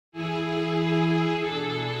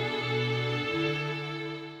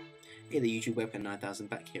Hey the YouTube webcam 9000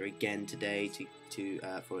 back here again today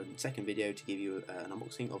for a second video to give you an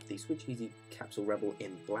unboxing of the Switcheasy CapsuleReble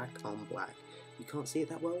in black on black. You can't see it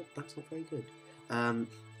that well, that's not very good.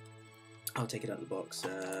 I'll take it out of the box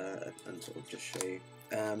and sort of just show you.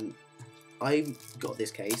 I got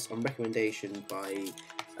this case on recommendation by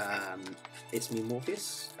It's Me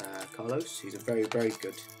Morpheus, Carlos, who's a very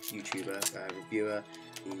good YouTuber, reviewer.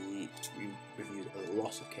 He reviews a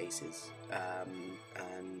lot of cases,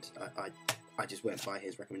 and I just went by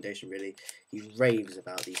his recommendation really. He raves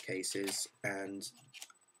about these cases, and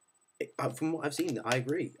from what I've seen, I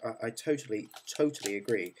agree. I totally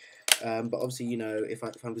agree. But obviously, you know, if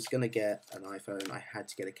I was going to get an iPhone, I had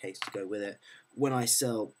to get a case to go with it. When I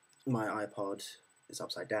sell my iPod, it's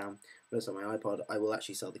upside down. When I sell my iPod, I will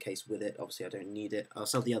actually sell the case with it. Obviously, I don't need it. I'll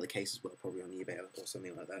sell the other case as well, probably on eBay or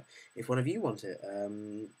something like that. If one of you want it,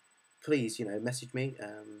 please, you know, message me.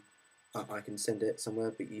 I can send it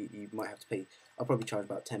somewhere, but you might have to pay. I'll probably charge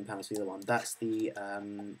about £10 for the other one. That's the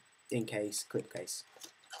in-case clip case.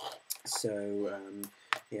 So,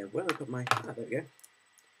 yeah, where have I got my... Ah, there we go.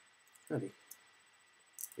 Handy.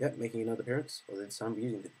 Yep, making another appearance. Well, this time I'm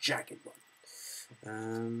using the jagged one.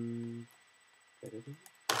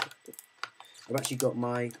 I've actually got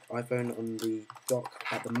my iPhone on the dock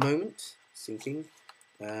at the moment, syncing.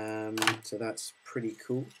 So that's pretty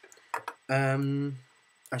cool.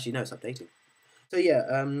 Actually, no, it's updating. So yeah,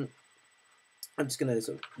 I'm just gonna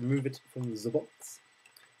sort of remove it from the box.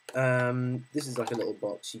 This is like a little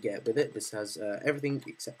box you get with it. This has everything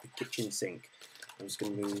except the kitchen sink. I'm just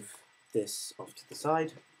gonna move this off to the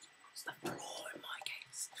side. It's the floor in my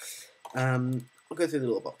case. I'll go through the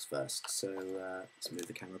little box first. So let's move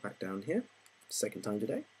the camera back down here. Second time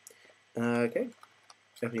today. Okay,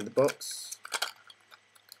 opening the box.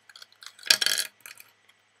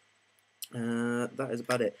 That is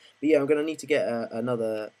about it. But yeah, I'm going to need to get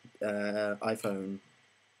another iPhone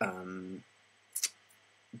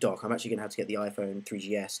dock. I'm actually going to have to get the iPhone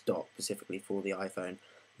 3GS dock specifically for the iPhone,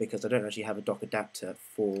 because I don't actually have a dock adapter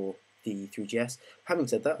for the 3GS. Having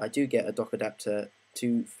said that, I do get a dock adapter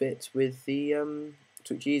to fit with the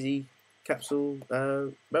Switcheasy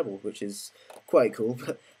CapsuleReble, which is quite cool.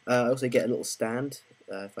 But I also get a little stand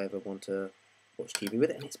if I ever want to watch TV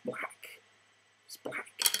with it, and it's black. It's black,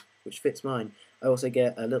 which fits mine. I also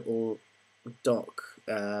get a little dock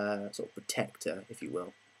sort of protector, if you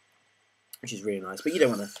will, which is really nice. But you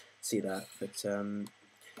don't want to see that. But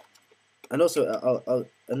and also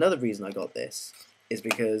another reason I got this is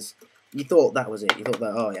because you thought that was it. You thought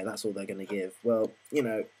that, oh yeah, that's all they're going to give. Well, you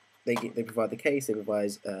know, they provide the case. They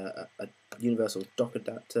provide a universal dock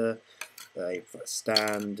adapter, a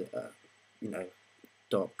stand, you know,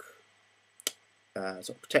 dock sort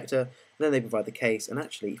of protector, and then they provide the case. And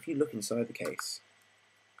actually, if you look inside the case,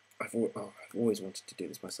 I've always wanted to do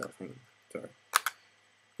this myself. Hang on, sorry.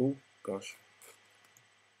 Oh gosh,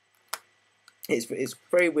 it's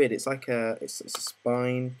very weird. It's like it's a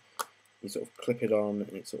spine. You sort of clip it on,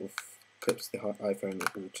 and it sort of clips the iPhone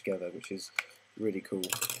all together, which is really cool.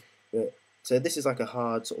 But so this is like a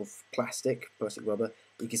hard sort of plastic rubber.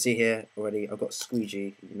 You can see here already I've got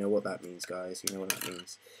squeegee. You know what that means, guys. You know what that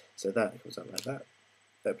means. So that comes out like that.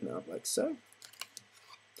 Open it up like so.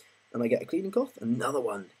 And I get a cleaning cloth. Another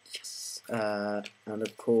one. Yes. And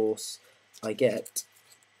of course I get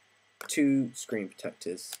 2 screen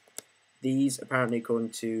protectors. These, apparently,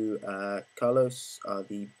 according to Carlos, are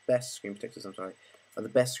the best screen protectors. Are the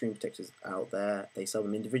best screen protectors out there. They sell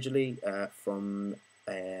them individually from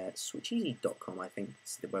Switcheasy.com, I think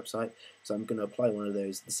is the website. So I'm going to apply one of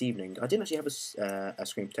those this evening. I didn't actually have a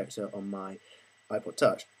screen protector on my iPod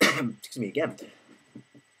Touch. Excuse me again.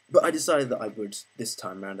 But I decided that I would this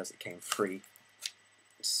time around, as it came free.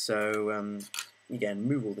 So again,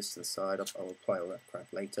 move all this to the side. I'll apply all that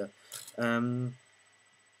crap later.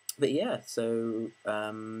 But yeah, so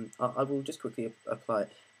I will just quickly apply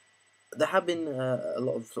it. There have been a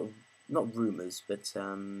lot of sort of, not rumours, but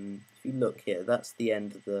if you look here, that's the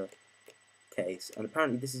end of the case. And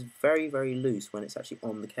apparently this is very loose when it's actually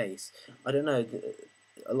on the case. I don't know,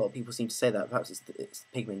 a lot of people seem to say that. Perhaps it's the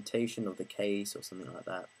pigmentation of the case or something like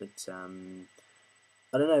that. But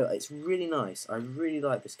I don't know, it's really nice. I really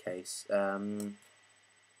like this case.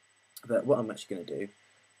 But what I'm actually going to do,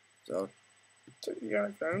 so I'll take the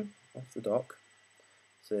iPhone off the dock.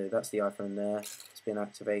 So that's the iPhone there. It's been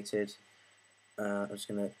activated. I'm just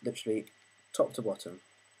going to literally top to bottom.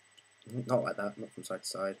 Not like that, not from side to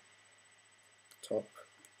side. Top.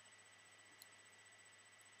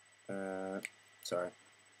 Sorry.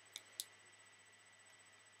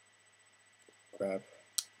 Grab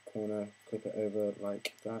corner, clip it over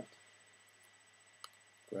like that.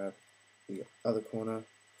 Grab the other corner,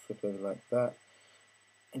 flip over like that.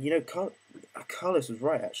 And you know, Carlos was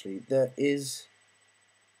right actually. There is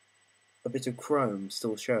a bit of chrome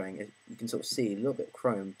still showing. You can sort of see a little bit of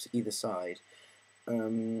chrome to either side.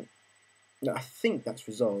 Now, I think that's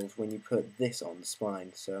resolved when you put this on the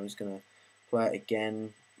spine. So I'm just going to apply it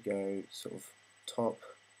again, go sort of top,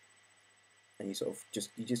 and you sort of just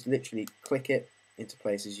literally click it into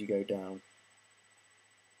place as you go down.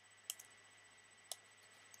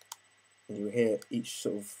 And you hear each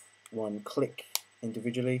sort of one click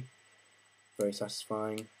individually. Very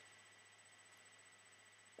satisfying.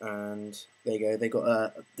 And there you go. They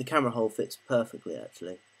got the camera hole fits perfectly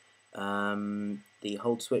actually. The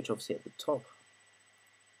hold switch obviously at the top.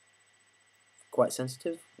 Quite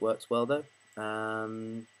sensitive. Works well though.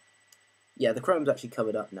 Yeah, the chrome's actually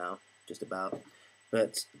covered up now, just about.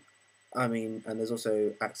 But I mean, and there's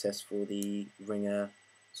also access for the ringer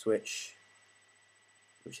switch,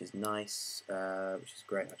 which is nice, which is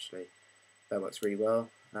great actually. That works really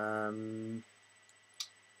well.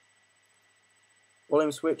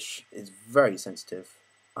 Volume switch is very sensitive.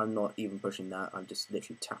 I'm not even pushing that, I'm just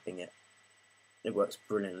literally tapping it. It works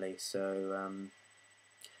brilliantly, so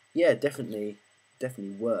yeah, definitely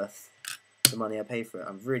worth the money I paid for it.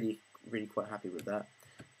 I'm really quite happy with that.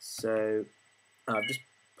 So I've just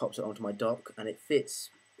popped it onto my dock and it fits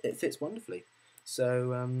wonderfully.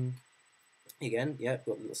 So again, yeah,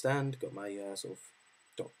 got a little stand, got my sort of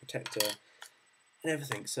dock protector and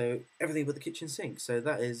everything. So everything but the kitchen sink. So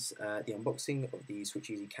that is the unboxing of the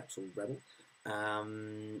Switcheasy CapsuleReble.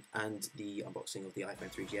 And the unboxing of the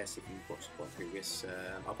iPhone 3GS. If you've watched one previous,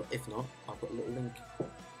 if not, I'll put a little link.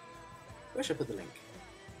 Where should I put the link?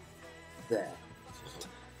 There,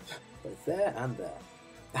 both there and there,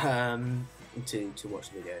 to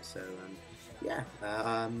watch the video. So yeah,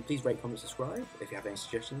 please rate, comment, subscribe. If you have any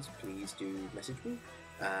suggestions, please do message me.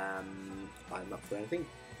 I'm up for anything,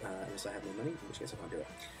 unless I have no money, in which case I can't do it.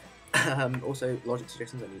 Also, logic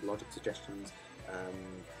suggestions. I need logic suggestions.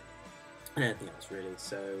 And anything else really.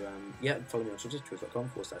 So yeah, follow me on Twitter,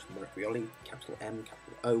 twitter.com/MercuryOllie, capital M,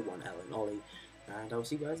 capital O, 1 L in Ollie, and I will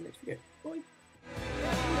see you guys in the next video. Bye.